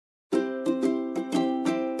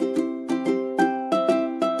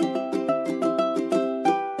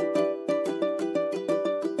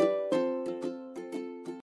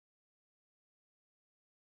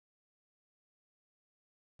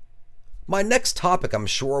My next topic I'm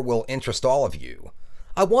sure will interest all of you.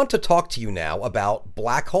 I want to talk to you now about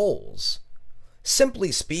black holes.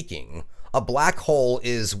 Simply speaking, a black hole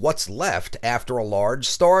is what's left after a large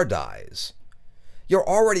star dies. You're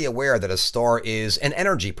already aware that a star is an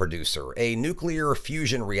energy producer, a nuclear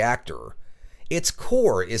fusion reactor. Its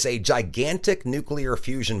core is a gigantic nuclear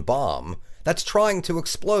fusion bomb that's trying to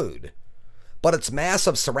explode. But its mass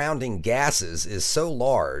of surrounding gases is so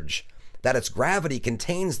large that its gravity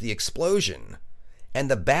contains the explosion, and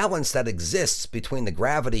the balance that exists between the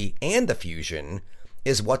gravity and the fusion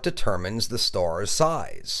is what determines the star's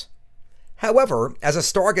size. However, as a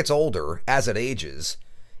star gets older, as it ages,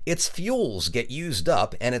 its fuels get used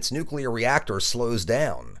up and its nuclear reactor slows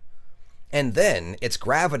down. And then its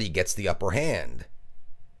gravity gets the upper hand.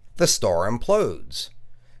 The star implodes.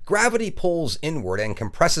 Gravity pulls inward and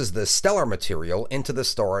compresses the stellar material into the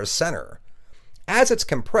star's center. As it's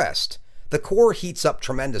compressed, the core heats up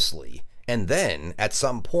tremendously, and then, at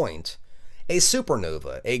some point, a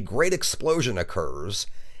supernova, a great explosion occurs,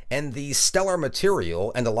 and the stellar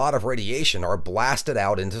material and a lot of radiation are blasted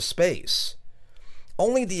out into space.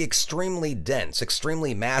 Only the extremely dense,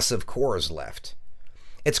 extremely massive core is left.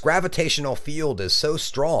 Its gravitational field is so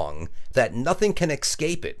strong that nothing can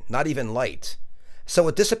escape it, not even light. So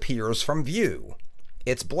it disappears from view.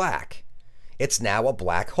 It's black. It's now a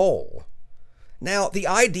black hole. Now, the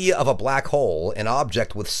idea of a black hole, an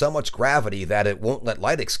object with so much gravity that it won't let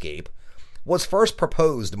light escape, was first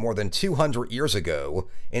proposed more than 200 years ago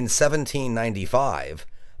in 1795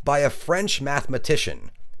 by a French mathematician,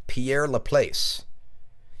 Pierre Laplace.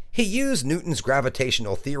 He used Newton's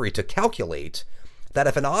gravitational theory to calculate that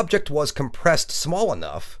if an object was compressed small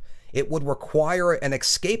enough, it would require an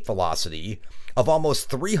escape velocity of almost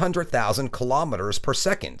 300,000 kilometers per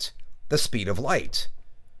second, the speed of light.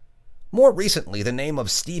 More recently, the name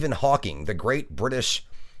of Stephen Hawking, the great British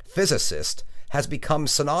physicist, has become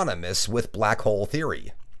synonymous with black hole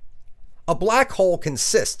theory. A black hole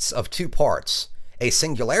consists of two parts, a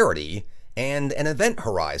singularity and an event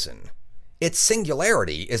horizon. Its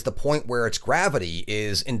singularity is the point where its gravity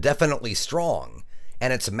is indefinitely strong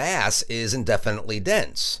and its mass is indefinitely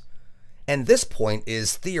dense. And this point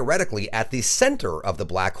is theoretically at the center of the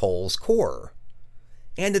black hole's core.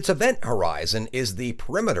 And its event horizon is the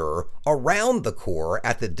perimeter around the core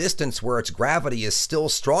at the distance where its gravity is still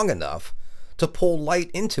strong enough to pull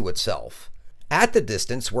light into itself, at the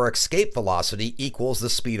distance where escape velocity equals the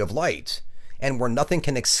speed of light, and where nothing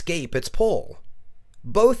can escape its pull.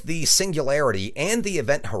 Both the singularity and the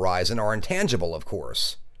event horizon are intangible, of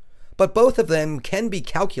course, but both of them can be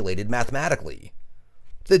calculated mathematically.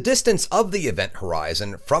 The distance of the event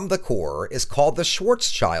horizon from the core is called the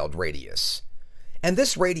Schwarzschild radius, and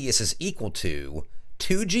this radius is equal to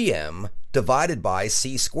 2gm divided by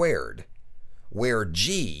c squared, where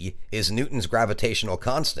g is Newton's gravitational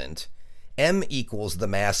constant, m equals the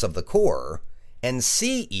mass of the core, and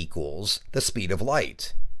c equals the speed of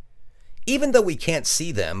light. Even though we can't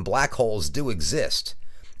see them, black holes do exist,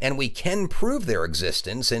 and we can prove their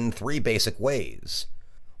existence in three basic ways.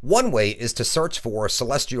 One way is to search for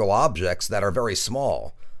celestial objects that are very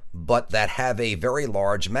small, but that have a very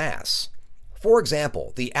large mass. For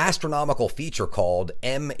example, the astronomical feature called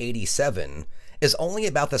M87 is only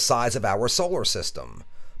about the size of our solar system,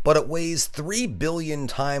 but it weighs 3 billion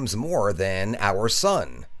times more than our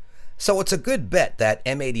sun. So it's a good bet that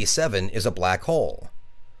M87 is a black hole.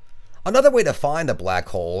 Another way to find a black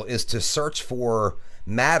hole is to search for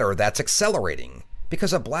matter that's accelerating,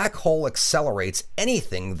 because a black hole accelerates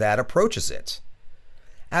anything that approaches it.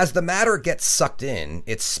 As the matter gets sucked in,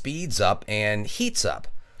 it speeds up and heats up,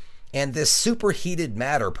 and this superheated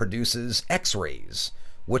matter produces X-rays,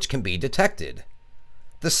 which can be detected.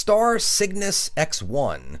 The star Cygnus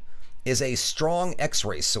X1 is a strong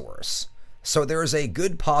X-ray source, so there is a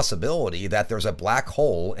good possibility that there's a black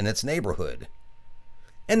hole in its neighborhood.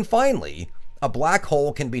 And finally, a black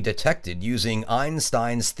hole can be detected using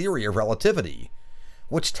Einstein's theory of relativity,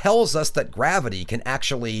 which tells us that gravity can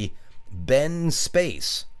actually bend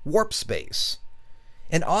space, warp space.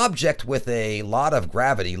 An object with a lot of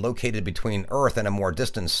gravity located between Earth and a more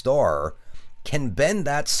distant star can bend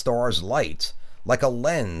that star's light like a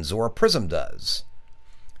lens or a prism does.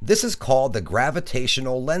 This is called the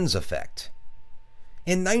gravitational lens effect.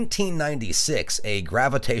 In 1996, a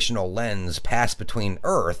gravitational lens passed between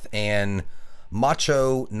Earth and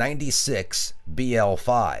Macho 96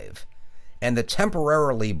 BL5, and the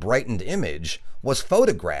temporarily brightened image was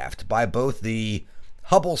photographed by both the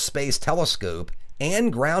Hubble Space Telescope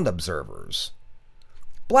and ground observers.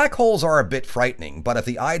 Black holes are a bit frightening, but if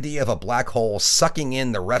the idea of a black hole sucking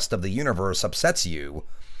in the rest of the universe upsets you,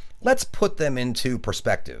 let's put them into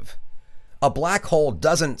perspective. A black hole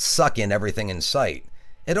doesn't suck in everything in sight.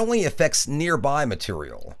 It only affects nearby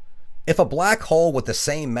material. If a black hole with the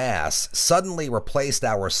same mass suddenly replaced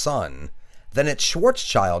our sun, then its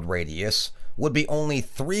Schwarzschild radius would be only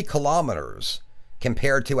 3 kilometers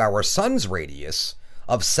compared to our sun's radius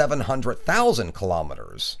of 700,000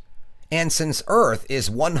 kilometers. And since Earth is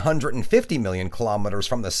 150 million kilometers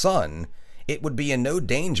from the sun, it would be in no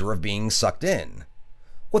danger of being sucked in.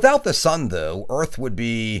 Without the sun, though, Earth would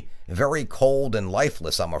be very cold and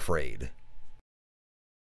lifeless, I'm afraid.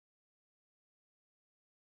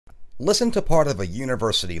 Listen to part of a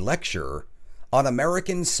university lecture on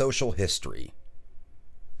American social history.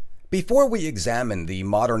 Before we examine the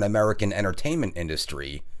modern American entertainment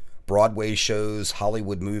industry, Broadway shows,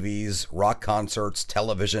 Hollywood movies, rock concerts,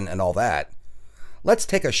 television, and all that, let's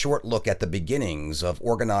take a short look at the beginnings of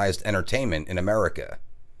organized entertainment in America.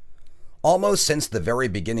 Almost since the very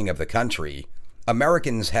beginning of the country,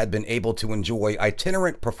 Americans had been able to enjoy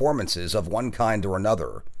itinerant performances of one kind or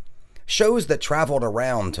another, shows that traveled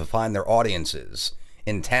around to find their audiences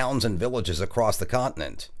in towns and villages across the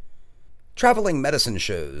continent. Traveling medicine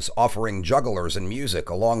shows offering jugglers and music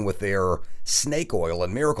along with their snake oil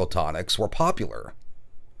and miracle tonics were popular.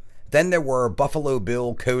 Then there were Buffalo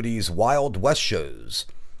Bill Cody's Wild West shows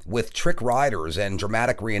with trick riders and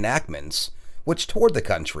dramatic reenactments which toured the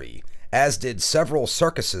country, as did several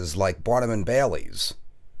circuses like Barnum and Bailey's.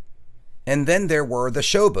 And then there were the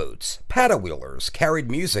showboats. Paddle-wheelers carried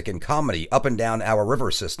music and comedy up and down our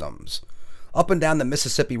river systems, up and down the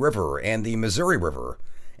Mississippi River and the Missouri River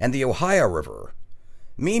and the Ohio River.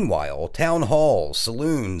 Meanwhile, town halls,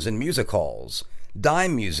 saloons, and music halls,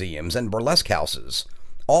 dime museums, and burlesque houses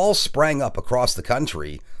all sprang up across the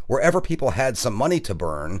country wherever people had some money to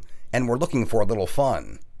burn and were looking for a little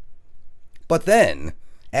fun. But then,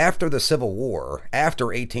 after the Civil War, after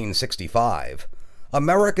 1865,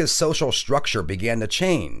 America's social structure began to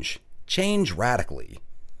change radically.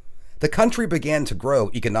 The country began to grow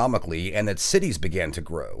economically and its cities began to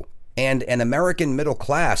grow, and an American middle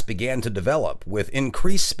class began to develop with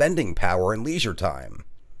increased spending power and leisure time.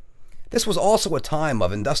 This was also a time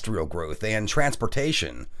of industrial growth and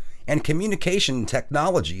transportation, and communication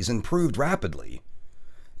technologies improved rapidly.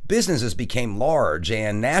 Businesses became large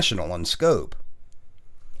and national in scope.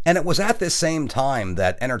 And it was at this same time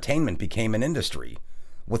that entertainment became an industry,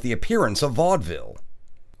 with the appearance of vaudeville.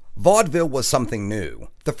 Vaudeville was something new,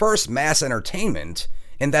 the first mass entertainment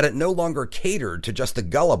in that it no longer catered to just the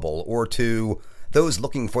gullible or to those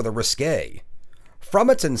looking for the risque. From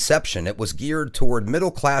its inception, it was geared toward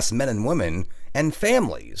middle-class men and women and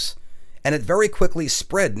families, and it very quickly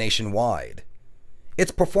spread nationwide.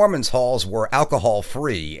 Its performance halls were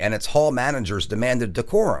alcohol-free, and its hall managers demanded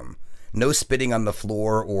decorum, no spitting on the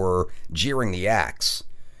floor or jeering the acts,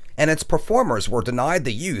 and its performers were denied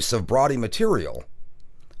the use of bawdy material.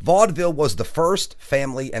 Vaudeville was the first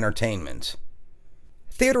family entertainment.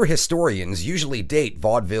 Theater historians usually date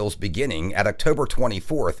vaudeville's beginning at October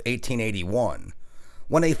 24, 1881,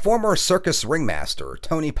 when a former circus ringmaster,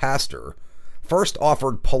 Tony Pastor, first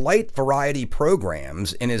offered polite variety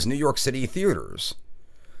programs in his New York City theaters.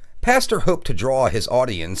 Pastor hoped to draw his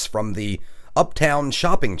audience from the uptown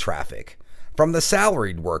shopping traffic, from the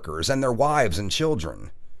salaried workers and their wives and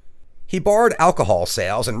children. He barred alcohol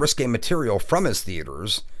sales and risque material from his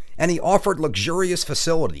theaters, and he offered luxurious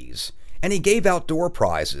facilities, and he gave outdoor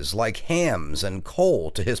prizes like hams and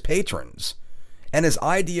coal to his patrons. And his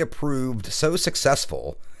idea proved so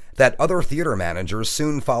successful that other theater managers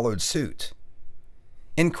soon followed suit.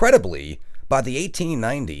 Incredibly, by the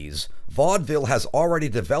 1890s, vaudeville has already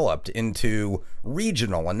developed into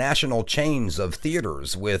regional and national chains of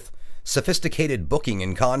theaters with sophisticated booking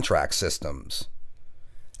and contract systems.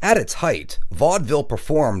 At its height, vaudeville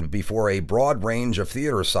performed before a broad range of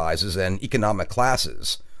theater sizes and economic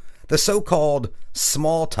classes, the so-called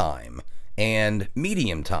small time and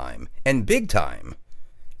medium time and big time,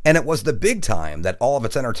 and it was the big time that all of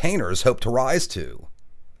its entertainers hoped to rise to.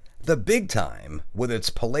 The big time, with its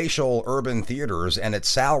palatial urban theaters and its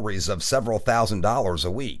salaries of several $1,000s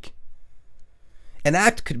a week. An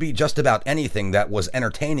act could be just about anything that was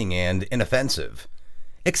entertaining and inoffensive.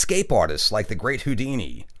 Escape artists like the Great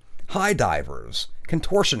Houdini, high divers,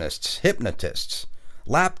 contortionists, hypnotists,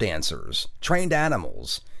 lap dancers, trained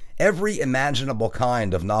animals, every imaginable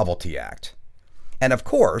kind of novelty act. And of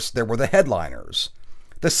course, there were the headliners,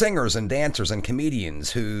 the singers and dancers and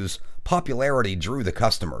comedians whose popularity drew the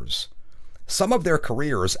customers. Some of their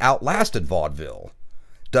careers outlasted vaudeville.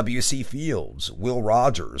 W.C. Fields, Will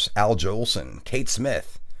Rogers, Al Jolson, Kate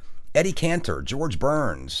Smith, Eddie Cantor, George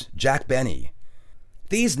Burns, Jack Benny.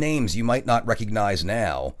 These names you might not recognize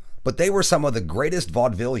now, But they were some of the greatest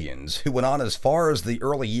vaudevillians who went on as far as the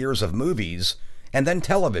early years of movies and then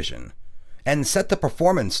television, and set the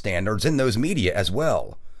performance standards in those media as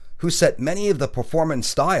well, who set many of the performance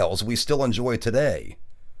styles we still enjoy today.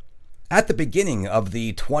 At the beginning of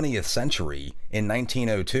the 20th century, in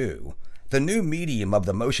 1902, the new medium of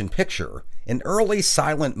the motion picture, an early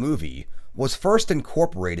silent movie, was first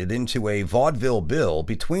incorporated into a vaudeville bill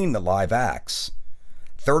between the live acts.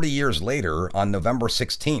 30 years later, on November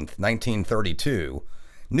 16, 1932,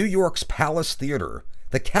 New York's Palace Theater,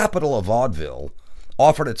 the capital of vaudeville,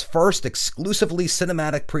 offered its first exclusively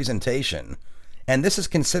cinematic presentation, and this is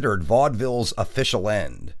considered vaudeville's official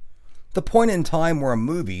end, the point in time where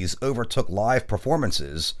movies overtook live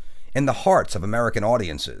performances in the hearts of American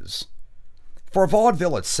audiences. For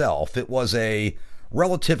vaudeville itself, it was a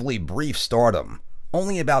relatively brief stardom,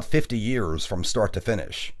 only about 50 years from start to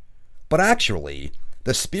finish. But actually,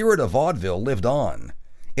 the spirit of vaudeville lived on.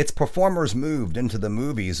 Its performers moved into the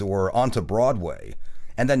movies or onto Broadway,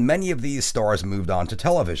 and then many of these stars moved on to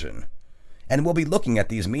television. And we'll be looking at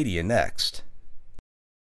these media next.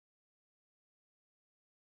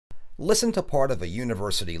 Listen to part of a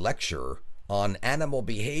university lecture on animal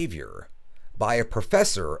behavior by a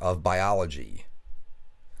professor of biology.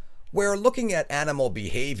 We're looking at animal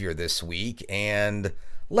behavior this week, and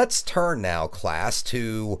let's turn now, class,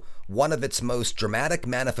 to one of its most dramatic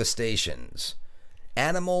manifestations,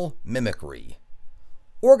 animal mimicry.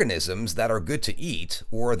 Organisms that are good to eat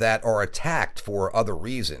or that are attacked for other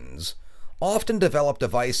reasons often develop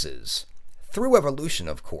devices, through evolution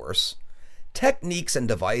of course, techniques and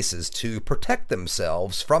devices to protect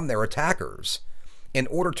themselves from their attackers in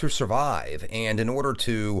order to survive and in order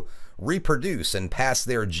to reproduce and pass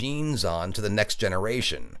their genes on to the next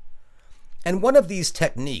generation. And one of these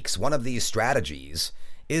techniques, one of these strategies,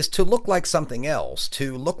 is to look like something else,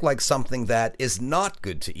 to look like something that is not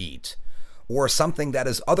good to eat, or something that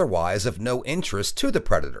is otherwise of no interest to the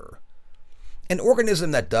predator. An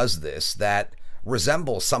organism that does this, that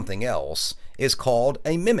resembles something else, is called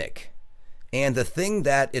a mimic, and the thing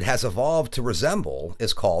that it has evolved to resemble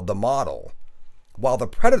is called the model, while the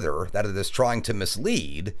predator that it is trying to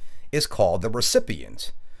mislead is called the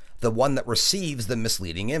recipient, the one that receives the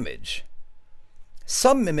misleading image.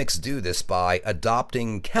 Some mimics do this by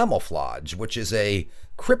adopting camouflage, which is a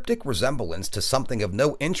cryptic resemblance to something of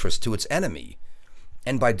no interest to its enemy,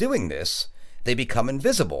 and by doing this, they become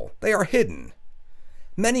invisible. They are hidden.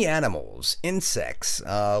 Many animals, insects,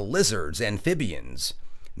 lizards, amphibians,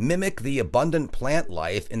 mimic the abundant plant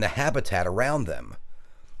life in the habitat around them.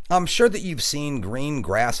 I'm sure that you've seen green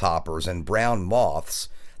grasshoppers and brown moths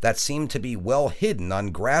that seem to be well hidden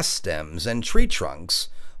on grass stems and tree trunks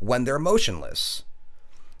when they're motionless.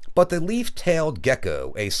 But the leaf-tailed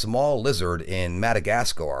gecko, a small lizard in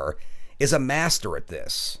Madagascar, is a master at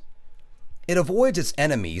this. It avoids its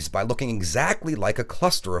enemies by looking exactly like a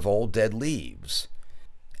cluster of old dead leaves.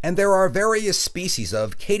 And there are various species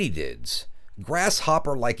of katydids,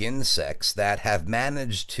 grasshopper-like insects that have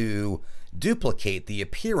managed to duplicate the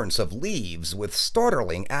appearance of leaves with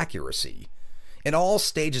startling accuracy. In all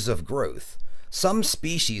stages of growth, some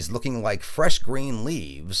species looking like fresh green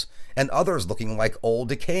leaves, and others looking like old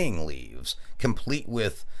decaying leaves, complete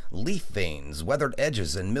with leaf veins, weathered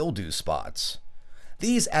edges, and mildew spots.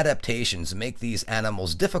 These adaptations make these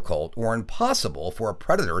animals difficult or impossible for a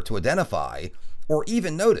predator to identify or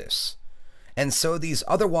even notice, and so these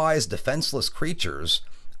otherwise defenseless creatures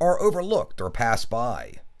are overlooked or passed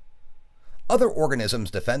by. Other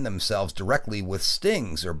organisms defend themselves directly with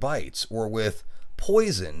stings or bites, or with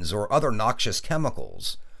poisons or other noxious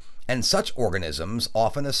chemicals, and such organisms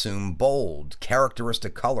often assume bold,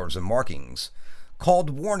 characteristic colors and markings, called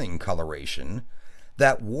warning coloration,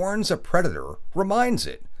 that warns a predator, reminds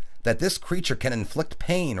it that this creature can inflict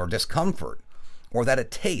pain or discomfort, or that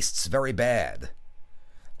it tastes very bad.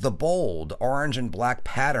 The bold orange and black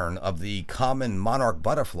pattern of the common monarch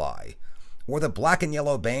butterfly, or the black and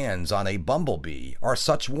yellow bands on a bumblebee are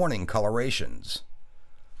such warning colorations.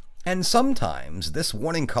 And sometimes this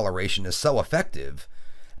warning coloration is so effective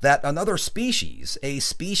that another species, a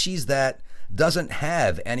species that doesn't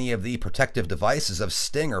have any of the protective devices of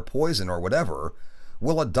sting or poison or whatever,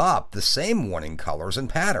 will adopt the same warning colors and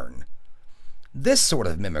pattern. This sort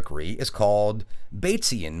of mimicry is called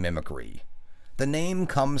Batesian mimicry. The name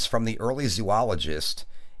comes from the early zoologist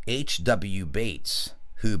H.W. Bates,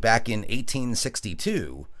 who back in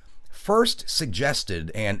 1862 first suggested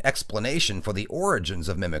an explanation for the origins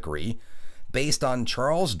of mimicry based on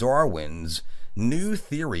Charles Darwin's new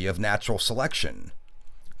theory of natural selection.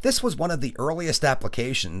 This was one of the earliest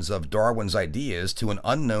applications of Darwin's ideas to an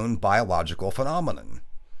unknown biological phenomenon.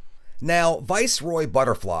 Now, viceroy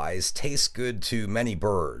butterflies taste good to many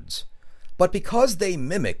birds, but because they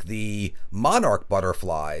mimic the monarch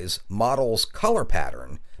butterfly's model's color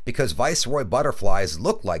pattern, because viceroy butterflies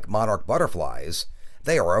look like monarch butterflies,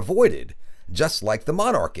 they are avoided, just like the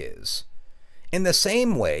monarch is. In the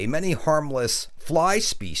same way, many harmless fly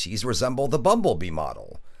species resemble the bumblebee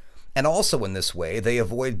model, and also in this way they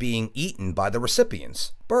avoid being eaten by the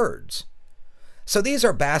recipients, birds. So these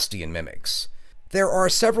are Bastian mimics. There are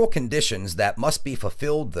several conditions that must be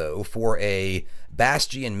fulfilled, though, for a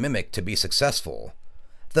Bastian mimic to be successful.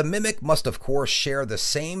 The mimic must, of course, share the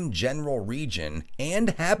same general region and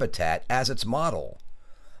habitat as its model,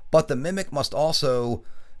 but the mimic must also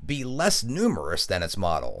be less numerous than its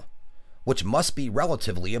model, which must be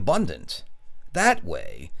relatively abundant. That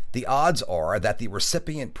way, the odds are that the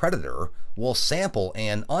recipient predator will sample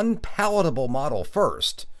an unpalatable model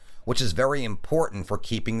first, which is very important for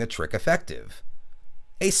keeping the trick effective.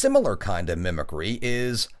 A similar kind of mimicry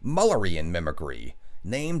is Müllerian mimicry,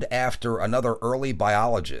 named after another early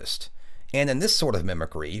biologist. And in this sort of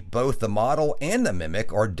mimicry, both the model and the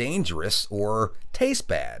mimic are dangerous or taste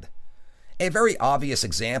bad. A very obvious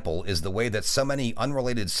example is the way that so many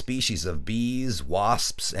unrelated species of bees,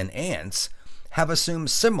 wasps, and ants have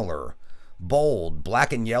assumed similar, bold,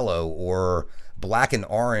 black and yellow or black and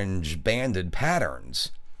orange banded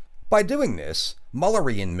patterns. By doing this,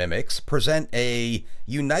 Müllerian mimics present a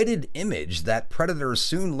united image that predators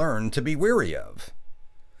soon learn to be weary of.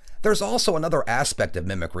 There's also another aspect of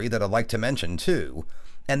mimicry that I'd like to mention too,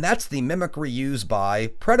 and that's the mimicry used by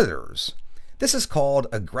predators. This is called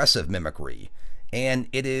aggressive mimicry, and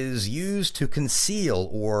it is used to conceal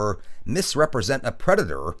or misrepresent a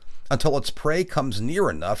predator until its prey comes near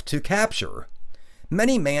enough to capture.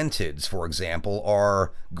 Many mantids, for example,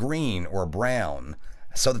 are green or brown,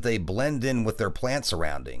 so that they blend in with their plant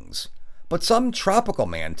surroundings. But some tropical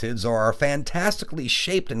mantids are fantastically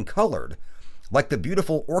shaped and colored, like the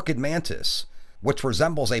beautiful orchid mantis, which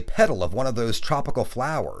resembles a petal of one of those tropical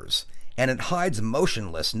flowers, and it hides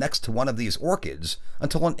motionless next to one of these orchids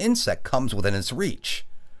until an insect comes within its reach.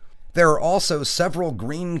 There are also several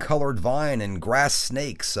green-colored vine and grass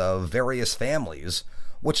snakes of various families,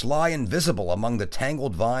 which lie invisible among the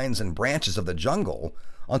tangled vines and branches of the jungle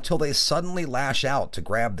until they suddenly lash out to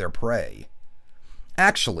grab their prey.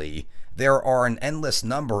 Actually, there are an endless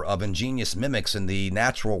number of ingenious mimics in the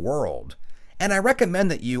natural world, and I recommend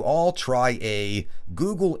that you all try a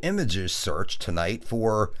Google Images search tonight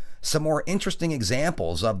for some more interesting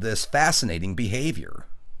examples of this fascinating behavior.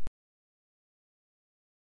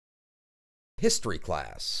 History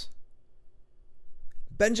class.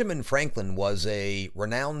 Benjamin Franklin was a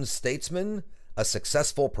renowned statesman, a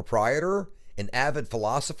successful proprietor, an avid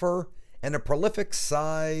philosopher, and a prolific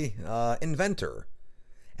inventor.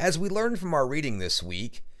 As we learned from our reading this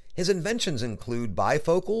week, his inventions include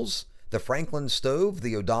bifocals, the Franklin stove,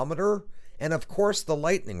 the odometer, and of course the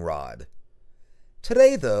lightning rod.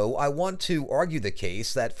 Today, though, I want to argue the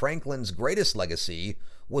case that Franklin's greatest legacy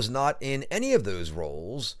was not in any of those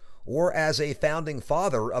roles or as a founding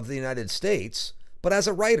father of the United States, but as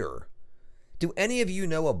a writer. Do any of you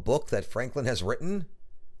know a book that Franklin has written?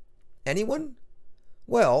 Anyone?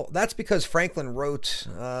 Well, that's because Franklin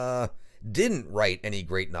didn't write any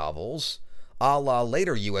great novels, a la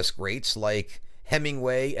later U.S. greats like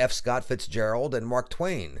Hemingway, F. Scott Fitzgerald, and Mark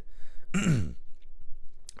Twain.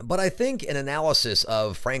 But I think an analysis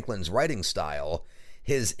of Franklin's writing style,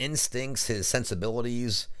 his instincts, his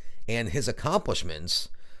sensibilities, and his accomplishments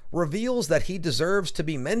reveals that he deserves to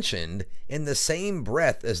be mentioned in the same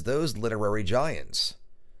breath as those literary giants.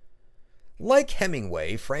 Like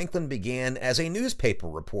Hemingway, Franklin began as a newspaper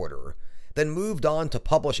reporter, then moved on to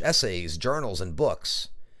publish essays, journals, and books.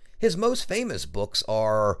 His most famous books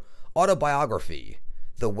are Autobiography,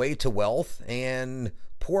 The Way to Wealth, and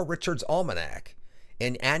Poor Richard's Almanac,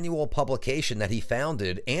 an annual publication that he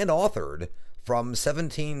founded and authored from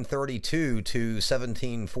 1732 to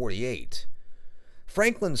 1748.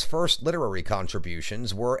 Franklin's first literary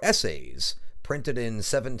contributions were essays, printed in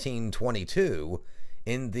 1722,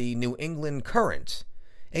 in the New England Courant,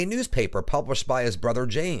 a newspaper published by his brother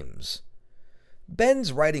James.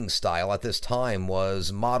 Ben's writing style at this time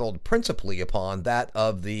was modeled principally upon that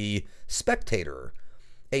of the Spectator,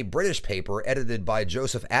 a British paper edited by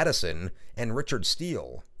Joseph Addison and Richard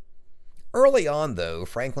Steele. Early on, though,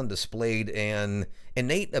 Franklin displayed an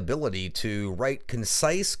innate ability to write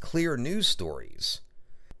concise, clear news stories.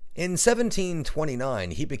 In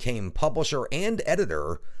 1729, he became publisher and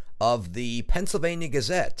editor of the Pennsylvania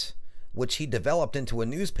Gazette, which he developed into a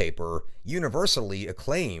newspaper universally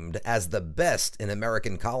acclaimed as the best in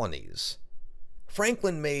American colonies.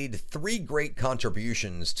 Franklin made three great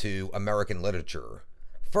contributions to American literature.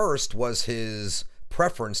 First was his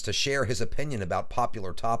preference to share his opinion about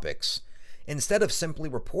popular topics instead of simply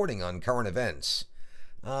reporting on current events,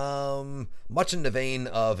 much in the vein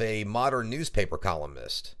of a modern newspaper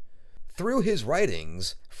columnist. Through his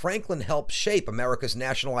writings, Franklin helped shape America's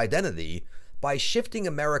national identity by shifting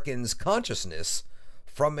Americans' consciousness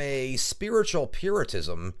from a spiritual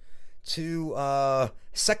puritanism to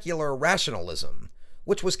secular rationalism,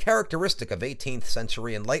 which was characteristic of 18th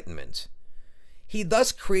century Enlightenment. He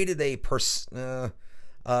thus created a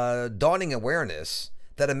dawning awareness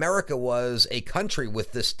that America was a country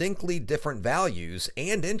with distinctly different values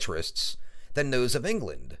and interests than those of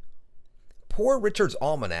England. Poor Richard's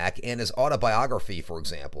Almanac and his autobiography, for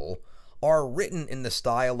example, are written in the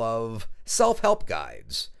style of self-help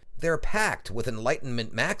guides. They're packed with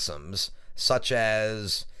Enlightenment maxims such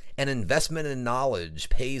as an investment in knowledge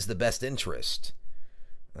pays the best interest,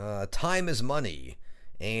 time is money,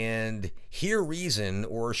 and hear reason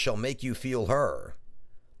or shall make you feel her.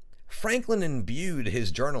 Franklin imbued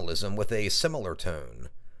his journalism with a similar tone.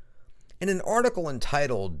 In an article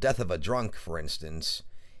entitled Death of a Drunk, for instance,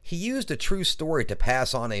 he used a true story to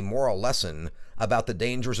pass on a moral lesson about the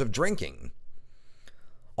dangers of drinking.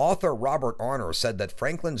 Author Robert Arner said that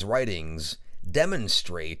Franklin's writings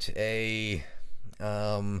demonstrate a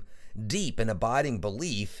deep and abiding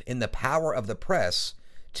belief in the power of the press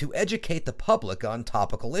to educate the public on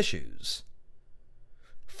topical issues.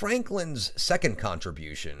 Franklin's second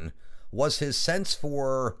contribution was his sense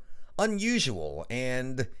for unusual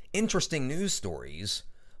and interesting news stories,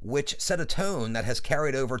 which set a tone that has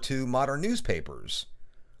carried over to modern newspapers.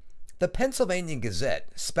 The Pennsylvania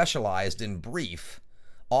Gazette specialized in brief,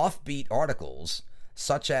 offbeat articles,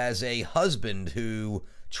 such as a husband who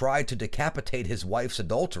tried to decapitate his wife's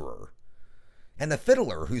adulterer, and a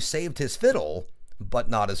fiddler who saved his fiddle, but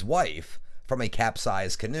not his wife, from a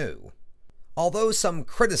capsized canoe. Although some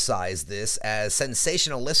criticize this as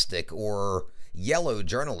sensationalistic or yellow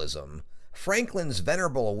journalism, Franklin's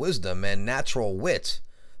venerable wisdom and natural wit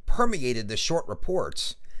permeated the short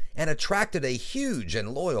reports and attracted a huge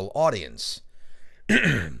and loyal audience.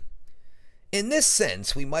 In this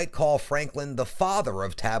sense, we might call Franklin the father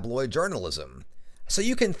of tabloid journalism. So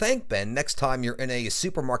you can thank Ben next time you're in a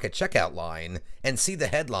supermarket checkout line and see the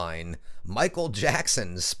headline, Michael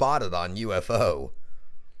Jackson spotted on UFO.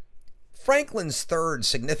 Franklin's third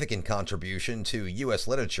significant contribution to U.S.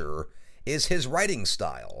 literature is his writing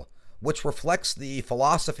style, which reflects the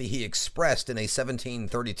philosophy he expressed in a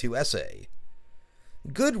 1732 essay.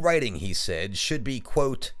 Good writing, he said, should be,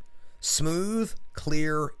 quote, smooth,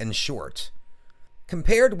 clear, and short.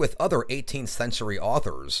 Compared with other 18th century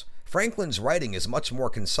authors, Franklin's writing is much more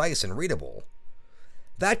concise and readable.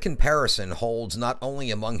 That comparison holds not only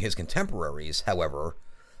among his contemporaries, however,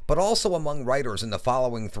 but also among writers in the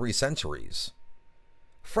following 3 centuries.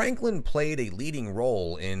 Franklin played a leading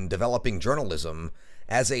role in developing journalism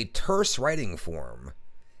as a terse writing form,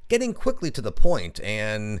 getting quickly to the point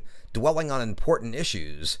and dwelling on important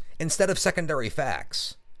issues instead of secondary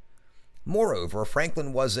facts. Moreover,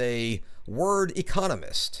 Franklin was a word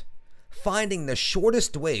economist, finding the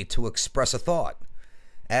shortest way to express a thought,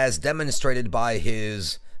 as demonstrated by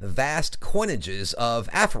his vast coinages of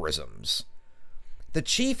aphorisms. The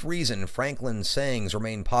chief reason Franklin's sayings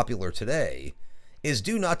remain popular today is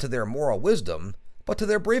due not to their moral wisdom, but to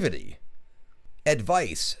their brevity.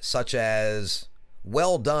 Advice such as,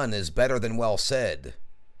 well done is better than well said,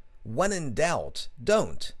 when in doubt,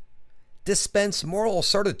 don't, dispense moral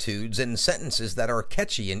certitudes in sentences that are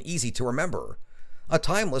catchy and easy to remember, a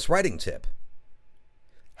timeless writing tip.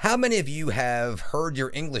 How many of you have heard your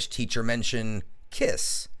English teacher mention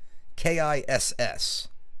KISS, K-I-S-S?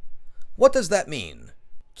 What does that mean?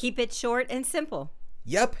 Keep it short and simple.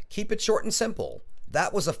 Yep, keep it short and simple.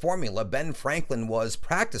 That was a formula Ben Franklin was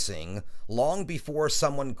practicing long before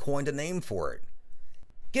someone coined a name for it.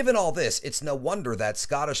 Given all this, it's no wonder that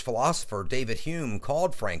Scottish philosopher David Hume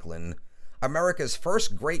called Franklin America's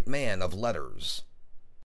first great man of letters.